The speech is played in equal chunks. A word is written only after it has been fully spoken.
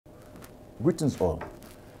Greetings all.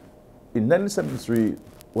 In 1973,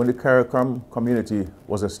 when the Caricom community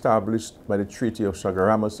was established by the Treaty of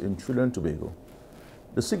Chaguaramas in Trinidad and Tobago,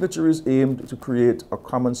 the signatories aimed to create a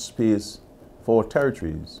common space for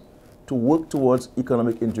territories to work towards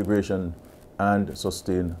economic integration and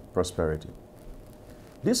sustain prosperity.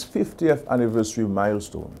 This 50th anniversary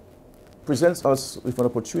milestone presents us with an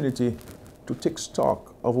opportunity to take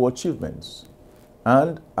stock of our achievements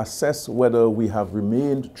and assess whether we have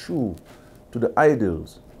remained true to the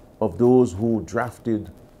ideals of those who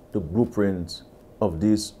drafted the blueprints of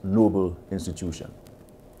this noble institution.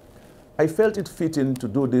 I felt it fitting to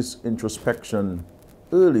do this introspection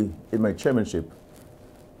early in my chairmanship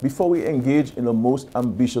before we engage in a most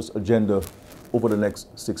ambitious agenda over the next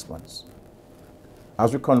 6 months.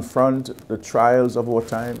 As we confront the trials of our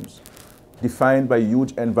times, defined by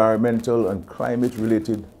huge environmental and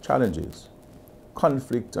climate-related challenges,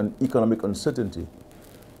 conflict and economic uncertainty,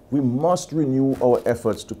 we must renew our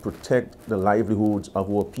efforts to protect the livelihoods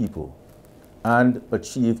of our people and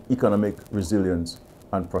achieve economic resilience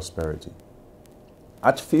and prosperity.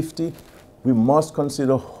 At 50, we must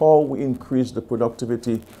consider how we increase the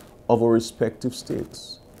productivity of our respective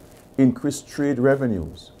states, increase trade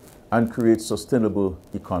revenues, and create sustainable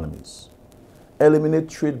economies, eliminate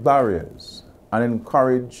trade barriers, and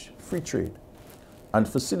encourage free trade, and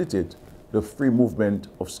facilitate the free movement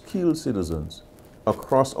of skilled citizens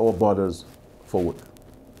across our borders for work.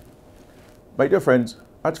 My dear friends,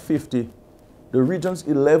 at 50, the region's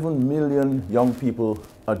 11 million young people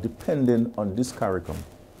are dependent on this Caricom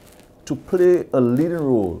to play a leading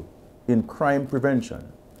role in crime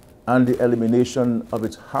prevention and the elimination of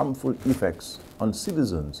its harmful effects on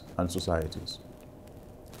citizens and societies.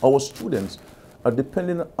 Our students are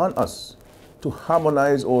dependent on us to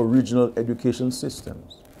harmonize our regional education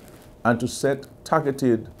systems and to set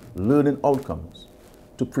targeted learning outcomes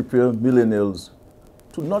to prepare millennials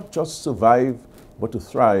to not just survive, but to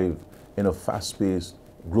thrive in a fast-paced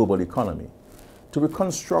global economy, to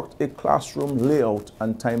reconstruct a classroom layout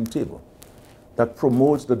and timetable that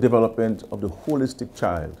promotes the development of the holistic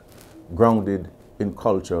child, grounded in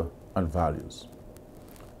culture and values.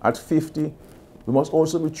 At 50, we must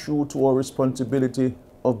also be true to our responsibility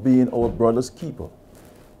of being our brother's keeper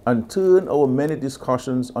and turn our many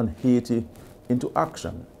discussions on Haiti into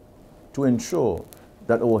action to ensure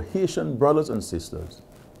that our Haitian brothers and sisters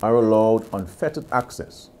are allowed unfettered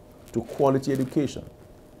access to quality education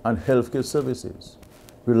and healthcare services,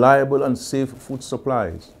 reliable and safe food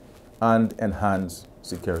supplies, and enhanced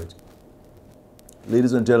security.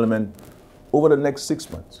 Ladies and gentlemen, over the next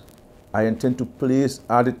 6 months, I intend to place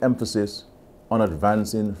added emphasis on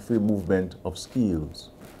advancing free movement of skills,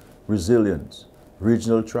 resilience,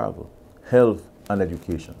 regional travel, health, and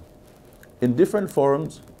education. In different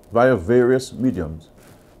forums, via various mediums,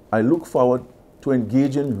 I look forward to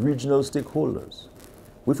engaging regional stakeholders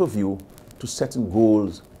with a view to setting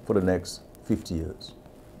goals for the next 50 years.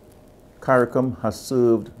 Caricom has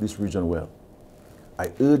served this region well.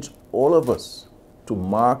 I urge all of us to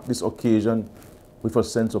mark this occasion with a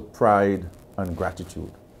sense of pride and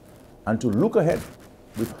gratitude, and to look ahead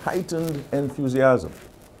with heightened enthusiasm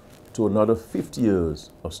to another 50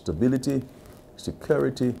 years of stability,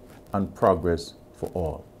 security, and progress for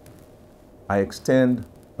all. I extend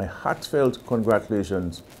my heartfelt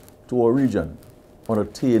congratulations to our region on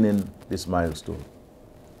attaining this milestone.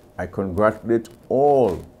 I congratulate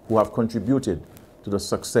all who have contributed to the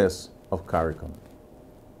success of Caricom.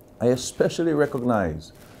 I especially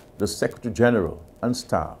recognize the Secretary General and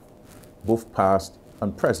staff, both past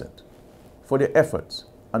and present, for their efforts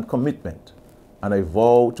and commitment, and I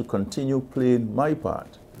vow to continue playing my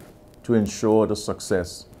part to ensure the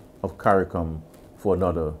success of Caricom for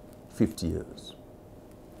another 50 years.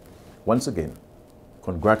 Once again,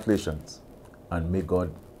 congratulations, and may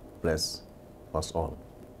God bless us all.